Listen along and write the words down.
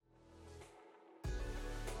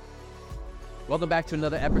Welcome back to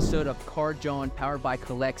another episode of Card John, powered by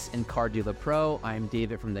CollX and Car Dealer Pro. I'm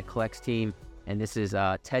David from the CollX team, and this is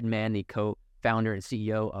Ted Mann, the co-founder and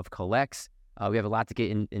CEO of CollX. We have a lot to get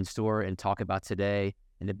in store and talk about today.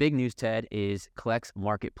 And the big news, Ted, is CollX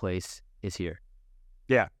Marketplace is here.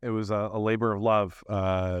 Yeah, it was a labor of love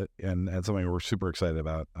and something we're super excited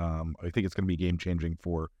about. I think it's going to be game-changing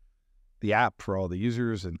for the app, for all the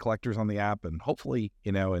users and collectors on the app, and hopefully,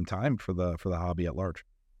 in time for the hobby at large.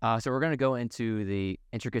 So we're going to go into the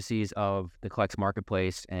intricacies of the CollX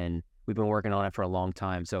Marketplace, and we've been working on it for a long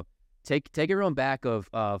time. So take everyone back of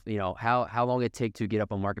how long it take to get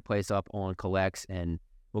up a marketplace up on CollX, and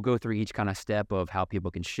we'll go through each kind of step of how people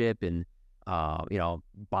can ship and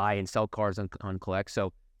buy and sell cars on CollX.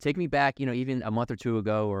 So take me back, even a month or two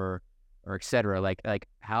ago, or et cetera. Like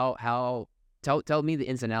how tell me the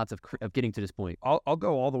ins and outs of getting to this point. I'll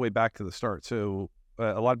go all the way back to the start. So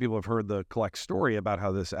a lot of people have heard the CollX story about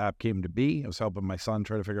how this app came to be. I was helping my son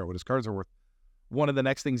try to figure out what his cards are worth. One of the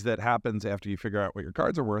next things that happens after you figure out what your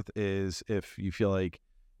cards are worth is if you feel like,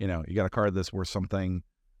 you got a card that's worth something,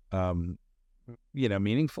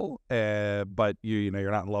 meaningful, but you're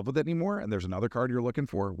not in love with it anymore, and there's another card you're looking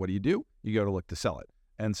for. What do? You go to look to sell it.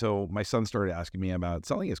 And so my son started asking me about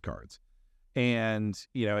selling his cards. And,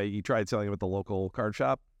 he tried selling it at the local card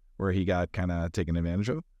shop where he got kind of taken advantage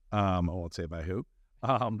of. I won't say by who.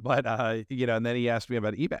 And then he asked me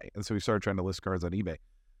about eBay. And so we started trying to list cards on eBay.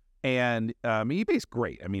 And eBay's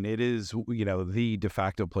great. I mean, it is, the de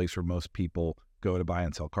facto place where most people go to buy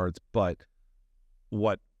and sell cards. But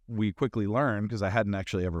what we quickly learned, because I hadn't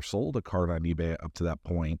actually ever sold a card on eBay up to that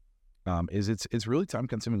point, is it's really time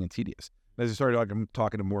consuming and tedious. As I started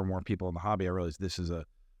talking to more and more people in the hobby, I realized this is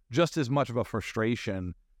just as much of a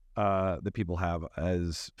frustration that people have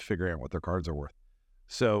as figuring out what their cards are worth.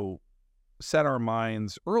 So set our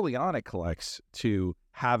minds early on at CollX to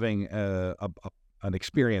having an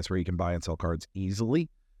experience where you can buy and sell cards easily.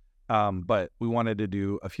 But we wanted to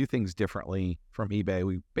do a few things differently from eBay.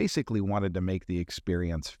 We basically wanted to make the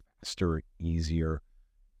experience faster, easier,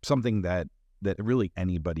 something that really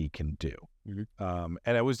anybody can do. Mm-hmm.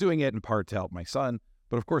 And I was doing it in part to help my son,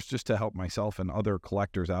 but of course, just to help myself and other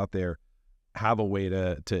collectors out there have a way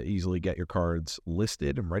to easily get your cards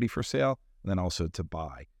listed and ready for sale, and then also to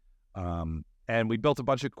buy. And we built a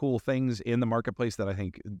bunch of cool things in the marketplace that I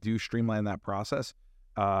think do streamline that process.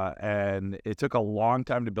 And it took a long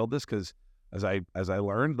time to build this because, as I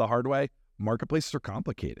learned the hard way, marketplaces are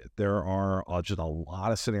complicated. There are just a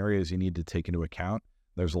lot of scenarios you need to take into account.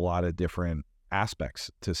 There's a lot of different aspects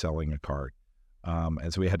to selling a card.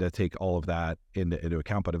 And so we had to take all of that into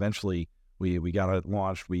account. But eventually we got it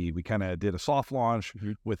launched. We kind of did a soft launch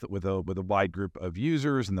mm-hmm. with a wide group of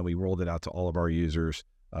users, and then we rolled it out to all of our users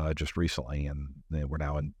just recently, and we're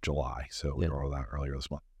now in July. So we rolled out earlier this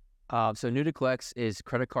month. So new to CollX is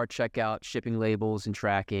credit card checkout, shipping labels and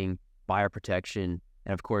tracking, buyer protection.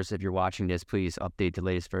 And of course, if you're watching this, please update the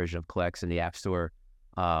latest version of CollX in the App Store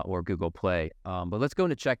or Google Play. But let's go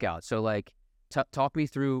into checkout. So talk me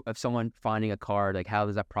through of someone finding a card, how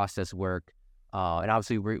does that process work? And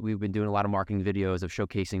obviously we've been doing a lot of marketing videos of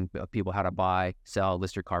showcasing people how to buy, sell,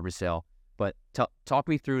 list your card for sale. But talk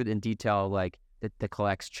me through in detail, the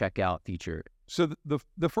CollX checkout feature. So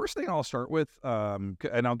the first thing I'll start with, and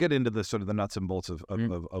I'll get into the sort of the nuts and bolts of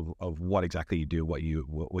what exactly you do, what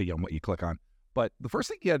you click on. But the first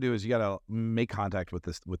thing you got to do is you got to make contact with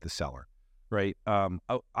the seller, right?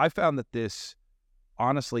 I found that this,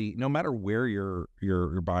 honestly, no matter where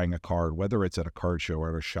you're buying a card, whether it's at a card show or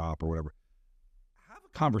at a shop or whatever, have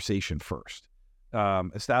a conversation first.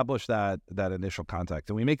 Establish that initial contact.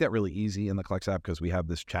 And we make that really easy in the CollX app because we have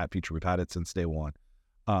this chat feature. We've had it since day one.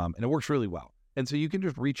 And it works really well. And so you can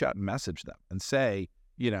just reach out and message them and say,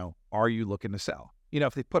 are you looking to sell?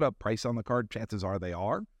 If they put a price on the card, chances are they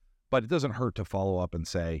are, but it doesn't hurt to follow up and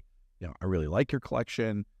say, I really like your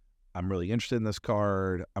collection. I'm really interested in this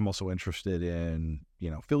card. I'm also interested in,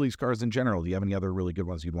 Phillies cards in general. Do you have any other really good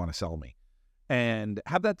ones you'd want to sell me? And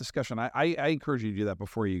have that discussion. I encourage you to do that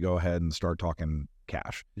before you go ahead and start talking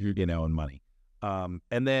cash, and money. And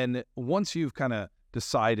then once you've kind of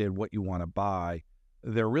decided what you want to buy,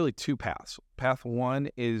 there are really two paths. Path one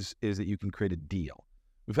is that you can create a deal.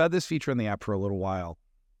 We've had this feature in the app for a little while,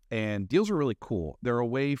 and deals are really cool. They're a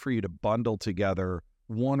way for you to bundle together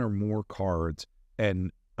one or more cards and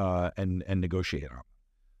negotiate on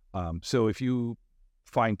them. So if you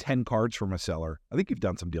find 10 cards from a seller, I think you've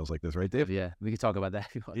done some deals like this, right, Dave? Yeah, we can talk about that.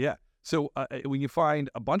 Yeah. So when you find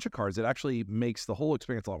a bunch of cards, it actually makes the whole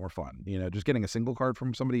experience a lot more fun. Just getting a single card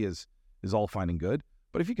from somebody is all fine and good.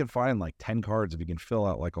 But if you can find 10 cards, if you can fill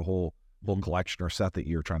out a whole collection or set that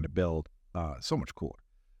you're trying to build, so much cooler.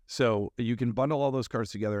 So you can bundle all those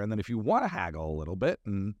cards together, and then if you want to haggle a little bit,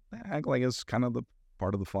 and haggling is kind of the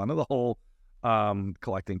part of the fun of the whole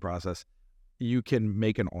collecting process, you can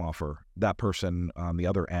make an offer. That person on the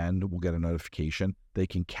other end will get a notification. They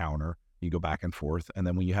can counter. You go back and forth, and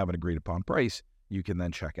then when you have an agreed upon price, you can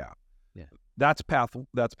then check out. Yeah, That's path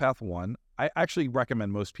one. I actually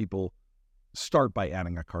recommend most people start by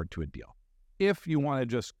adding a card to a deal. If you want to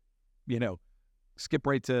just, skip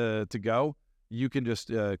right to go, you can just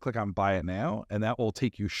click on buy it now, and that will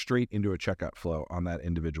take you straight into a checkout flow on that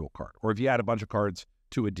individual card. Or if you add a bunch of cards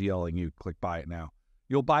to a deal and you click buy it now,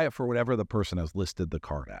 you'll buy it for whatever the person has listed the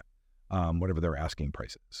card at, whatever their asking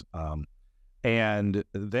price is. And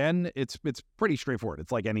then it's pretty straightforward.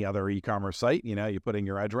 It's like any other e-commerce site. You put in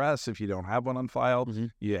your address. If you don't have one on file,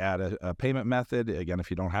 you add a payment method. Again, if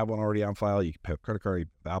you don't have one already on file, you can pay with credit card,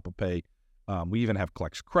 Apple Pay. We even have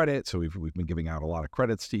CollX credit. So we've been giving out a lot of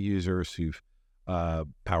credits to users who've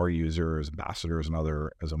power users, ambassadors, and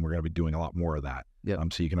we're going to be doing a lot more of that.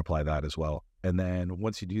 Yep. So you can apply that as well. And then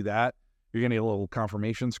once you do that, you're going to get a little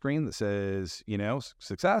confirmation screen that says,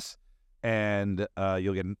 success. And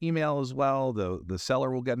you'll get an email as well. The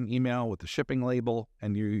seller will get an email with the shipping label,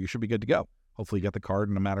 and you should be good to go. Hopefully you get the card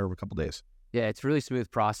in a matter of a couple days. Yeah, it's a really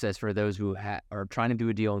smooth process for those who are trying to do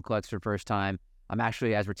a deal on CollX for the first time. I'm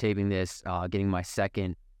actually, as we're taping this, getting my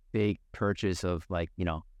second big purchase of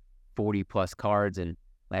 40 plus cards. And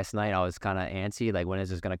last night I was kind of antsy, like, when is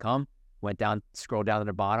this going to come? Went down, scrolled down to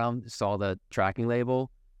the bottom, saw the tracking label,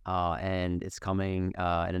 and it's coming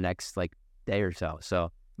in the next day or so.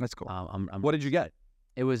 So that's cool. What did you get?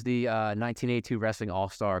 It was the 1982 Wrestling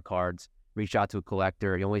All-Star cards. Reached out to a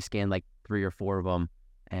collector. He only scanned 3 or 4 of them,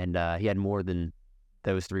 and he had more than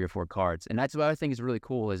those 3 or 4 cards. And that's what I think is really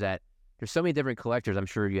cool, is that there's so many different collectors. I'm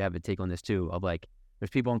sure you have a take on this too, of there's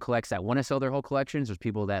people on CollX that want to sell their whole collections. There's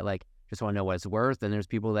people that just want to know what it's worth. And there's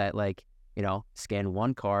people that scan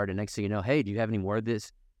one card, and next thing you know, hey, do you have any more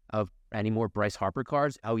of any more Bryce Harper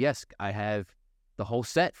cards? Oh yes, I have the whole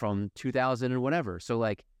set from 2000 and whatever. So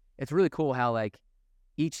it's really cool how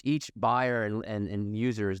each buyer and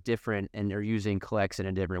user is different, and they're using CollX in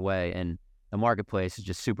a different way. And the marketplace is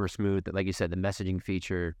just super smooth. Like you said, the messaging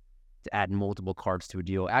feature to add multiple cards to a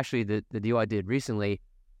deal. Actually, the deal I did recently,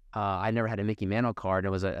 I never had a Mickey Mantle card. It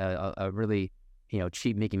was a really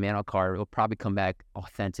cheap Mickey Mantle card. It'll probably come back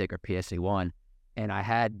authentic or PSA 1. And I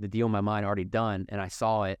had the deal in my mind already done, and I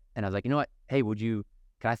saw it, and I was like, you know what? Hey, can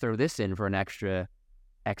I throw this in for an extra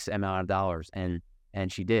X amount of dollars?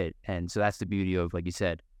 And she did. And so that's the beauty of, like you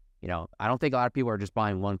said, I don't think a lot of people are just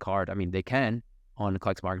buying one card. I mean, they can on the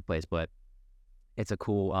CollX marketplace, but it's a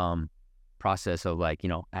cool process of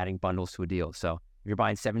adding bundles to a deal. So if you're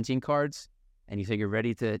buying 17 cards and you think you're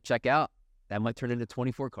ready to check out, that might turn into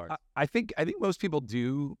 24 cards. I think most people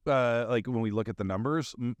do, when we look at the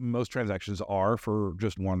numbers, most transactions are for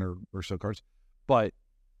just one or so cards, but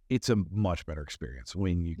it's a much better experience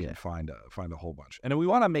when you can find a whole bunch. And we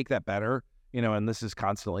want to make that better. And this is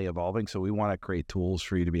constantly evolving. So we want to create tools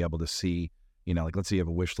for you to be able to see, let's say you have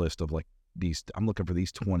a wish list of these, I'm looking for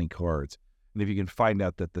these 20 cards. And if you can find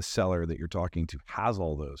out that the seller that you're talking to has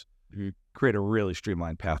all those, create a really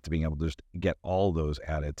streamlined path to being able to just get all those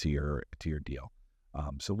added to your deal.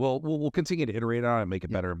 So we'll continue to iterate on it and make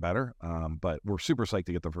it better and better. But we're super psyched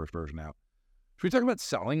to get the first version out. Should we talk about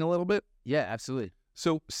selling a little bit? Yeah, absolutely.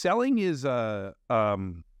 So selling is, put a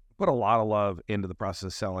lot of love into the process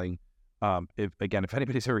of selling. If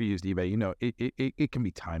anybody's ever used eBay, it can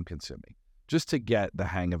be time consuming just to get the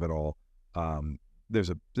hang of it all. There's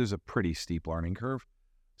a pretty steep learning curve.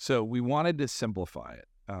 So we wanted to simplify it.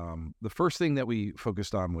 The first thing that we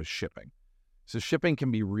focused on was shipping. So shipping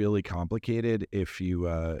can be really complicated if you've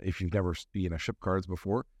never shipped cards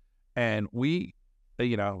before. And we,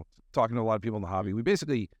 talking to a lot of people in the hobby, we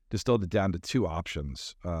basically distilled it down to 2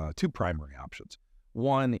 options, 2 primary options.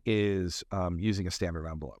 One is using a standard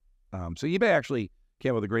envelope. So eBay actually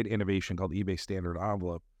came up with a great innovation called eBay Standard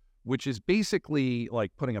Envelope, which is basically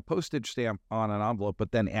like putting a postage stamp on an envelope,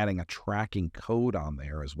 but then adding a tracking code on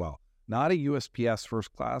there as well. Not a USPS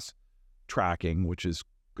first class tracking, which is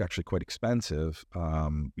actually quite expensive,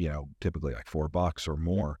 typically like $4 or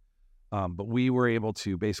more. But we were able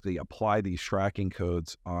to basically apply these tracking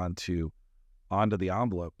codes onto the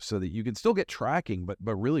envelope so that you can still get tracking, but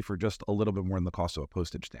really for just a little bit more than the cost of a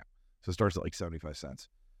postage stamp. So it starts at 75 cents.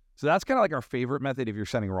 So that's kind of like our favorite method if you're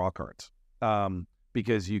sending raw cards,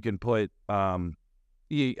 because you can put, I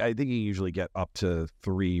think you usually get up to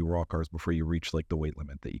 3 raw cards before you reach the weight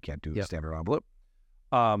limit that you can't do with a standard envelope.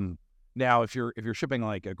 Now, if you're shipping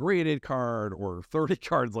a graded card or 30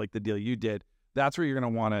 cards like the deal you did, that's where you're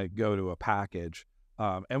going to want to go to a package,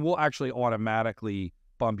 and we'll actually automatically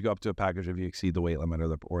bump you up to a package if you exceed the weight limit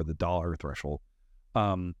or the dollar threshold.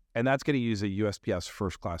 And that's going to use a USPS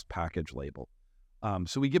first class package label.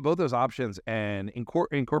 So we get both those options, and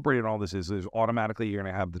incorporating all this is automatically you're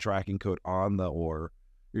going to have the tracking code on the order.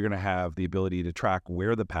 You're going to have the ability to track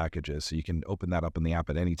where the package is, so you can open that up in the app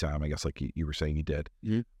at any time, I guess, like you were saying you did.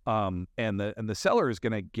 Mm-hmm. And the seller is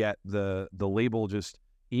going to get the label just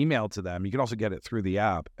emailed to them. You can also get it through the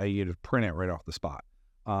app, and you just print it right off the spot.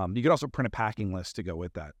 You can also print a packing list to go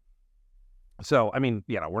with that. So, I mean,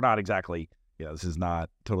 we're not exactly, this is not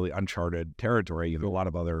totally uncharted territory. A lot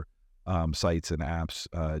of other sites and apps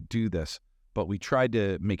do this, but we tried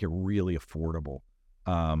to make it really affordable.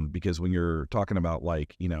 Because when you're talking about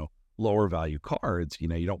lower value cards, you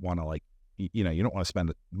don't want to you don't want to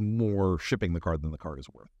spend more shipping the card than the card is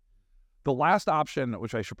worth. The last option,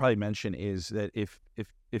 which I should probably mention, is that if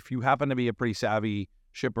you happen to be a pretty savvy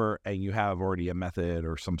shipper and you have already a method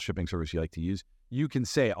or some shipping service you like to use, you can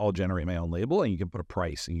say, I'll generate my own label, and you can put a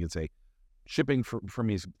price, and you can say, shipping for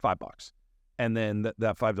me is $5. And then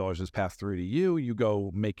that $5 is passed through to you. You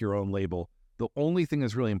go make your own label. The only thing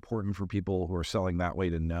that's really important for people who are selling that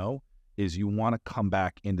way to know is you want to come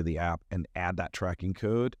back into the app and add that tracking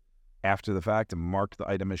code after the fact and mark the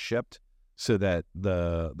item as shipped, so that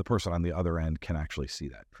the person on the other end can actually see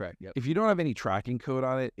that. Correct. Yep. If you don't have any tracking code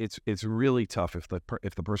on it, it's really tough if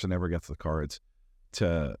the person ever gets the cards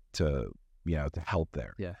to help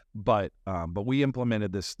there. Yeah. But we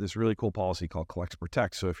implemented this really cool policy called CollX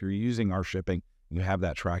Protect. So if you're using our shipping and you have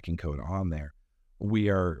that tracking code on there, we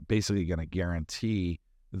are basically going to guarantee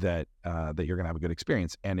that you're going to have a good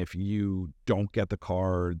experience. And if you don't get the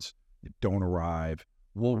cards, they don't arrive,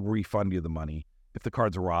 we'll refund you the money. If the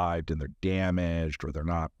cards arrived and they're damaged, or they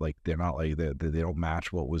don't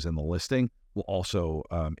match what was in the listing, we'll also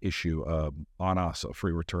issue on us a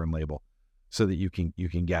free return label, so that you can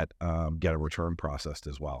get a return processed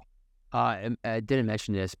as well. And I didn't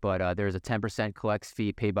mention this, but there's a 10% CollX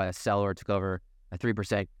fee paid by the seller to cover a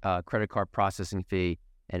 3% credit card processing fee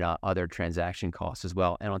and other transaction costs as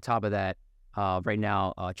well. And on top of that, right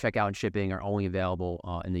now, checkout and shipping are only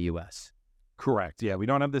available in the U.S. Correct. Yeah, we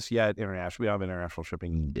don't have this yet international. We don't have international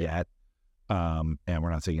shipping yet, and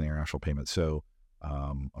we're not taking international payments. So,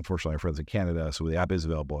 unfortunately, our friends in Canada, so the app is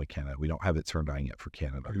available in Canada. We don't have it turned on yet for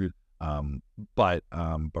Canada. Mm-hmm. But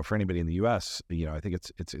for anybody in the U.S., I think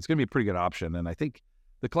it's going to be a pretty good option. And I think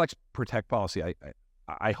the CollX Protect policy,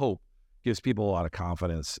 I hope, gives people a lot of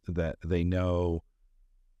confidence that they know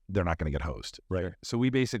they're not going to get hosed, right? Sure. So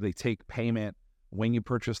we basically take payment when you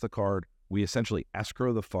purchase the card. We essentially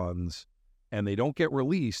escrow the funds, and they don't get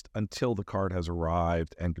released until the card has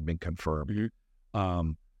arrived and been confirmed.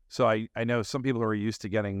 Mm-hmm. So I know some people are used to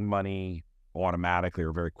getting money automatically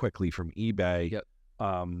or very quickly from eBay. Yep.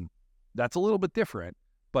 That's a little bit different,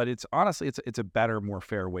 but it's a better, more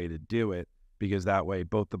fair way to do it, because that way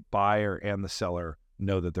both the buyer and the seller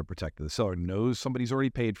know that they're protected. The seller knows somebody's already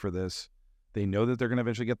paid for this. They know that they're going to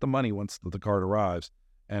eventually get the money once the card arrives.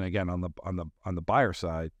 And again, on the buyer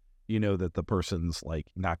side, you know that the person's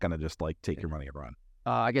not going to just take your money and run.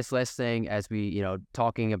 I guess last thing, as we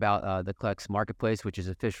talking about the CollX marketplace, which is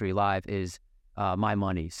officially live, is My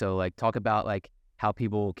Money. So talk about how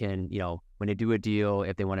people can when they do a deal,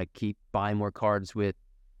 if they want to keep buying more cards with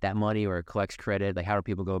that money or CollX credit, how do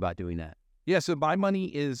people go about doing that? Yeah, so My Money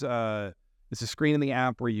is it's a screen in the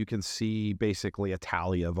app where you can see basically a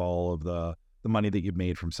tally of all of the money that you've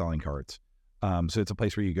made from selling cards. So it's a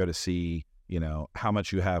place where you go to see how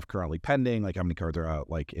much you have currently pending, how many cards are out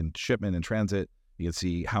in shipment and transit. You can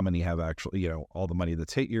see how many have actually all the money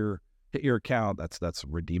that's hit your account that's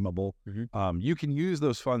redeemable. Mm-hmm. You can use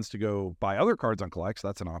those funds to go buy other cards on CollX.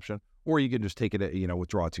 That's an option, or you can just take it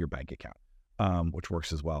withdraw it to your bank account, which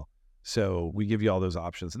works as well. So we give you all those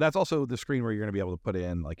options. And that's also the screen where you're going to be able to put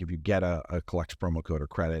in, if you get a CollX promo code or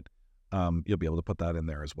credit, you'll be able to put that in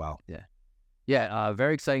there as well. Yeah. Yeah.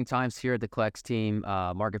 Very exciting times here at the CollX team.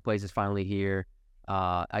 Marketplace is finally here.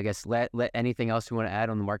 I guess let anything else you want to add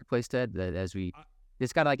on the marketplace, Ted, that as we,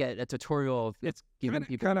 it's kind of like a tutorial of it's giving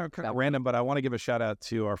people kind of random, but I want to give a shout out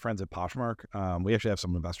to our friends at Poshmark. We actually have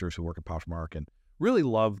some investors who work at Poshmark and really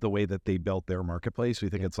love the way that they built their marketplace. We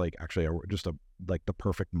think it's actually the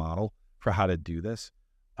perfect model for how to do this.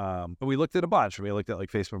 But we looked at a bunch. We looked at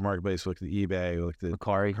Facebook Marketplace, we looked at eBay, we looked at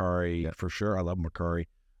Mercari for sure. I love Mercari.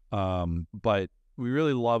 But we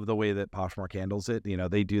really love the way that Poshmark handles it.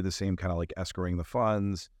 They do the same kind of escrowing the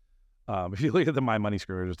funds. If you look at the My Money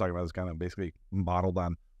screen we were just talking about, it's kind of basically modeled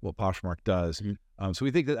on what Poshmark does. Mm-hmm. So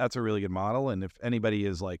we think that that's a really good model. And if anybody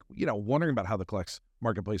is wondering about how the CollX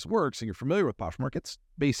marketplace works and you're familiar with Poshmark, it's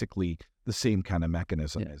basically the same kind of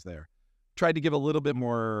mechanism as there. tried to give a little bit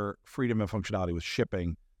more freedom and functionality with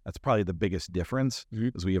shipping. That's probably the biggest difference,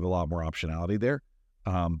 because we have a lot more optionality there.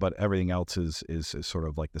 But everything else is sort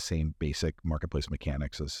of like the same basic marketplace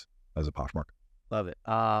mechanics as a Poshmark. Love it.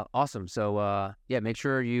 Awesome. So make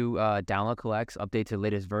sure you download CollX, update to the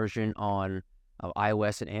latest version on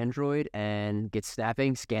iOS and Android, and get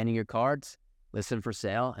snapping, scanning your cards, listen for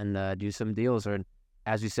sale, and do some deals. Or,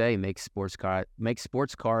 as we say, make sports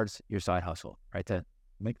cards your side hustle. Right, Ted?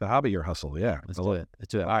 Make the hobby your hustle. Yeah, let's do it.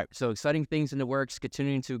 All right. So exciting things in the works,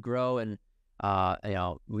 continuing to grow, and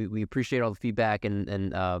we appreciate all the feedback and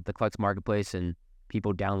the CollX marketplace and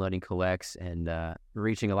people downloading CollX, and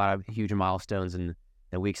reaching a lot of huge milestones in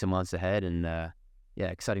the weeks and months ahead. And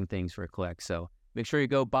exciting things for CollX. So make sure you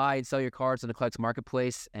go buy and sell your cards on the CollX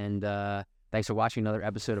marketplace. And thanks for watching another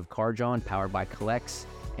episode of Card John, powered by CollX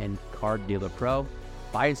and Card Dealer Pro.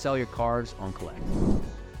 Buy and sell your cards on CollX.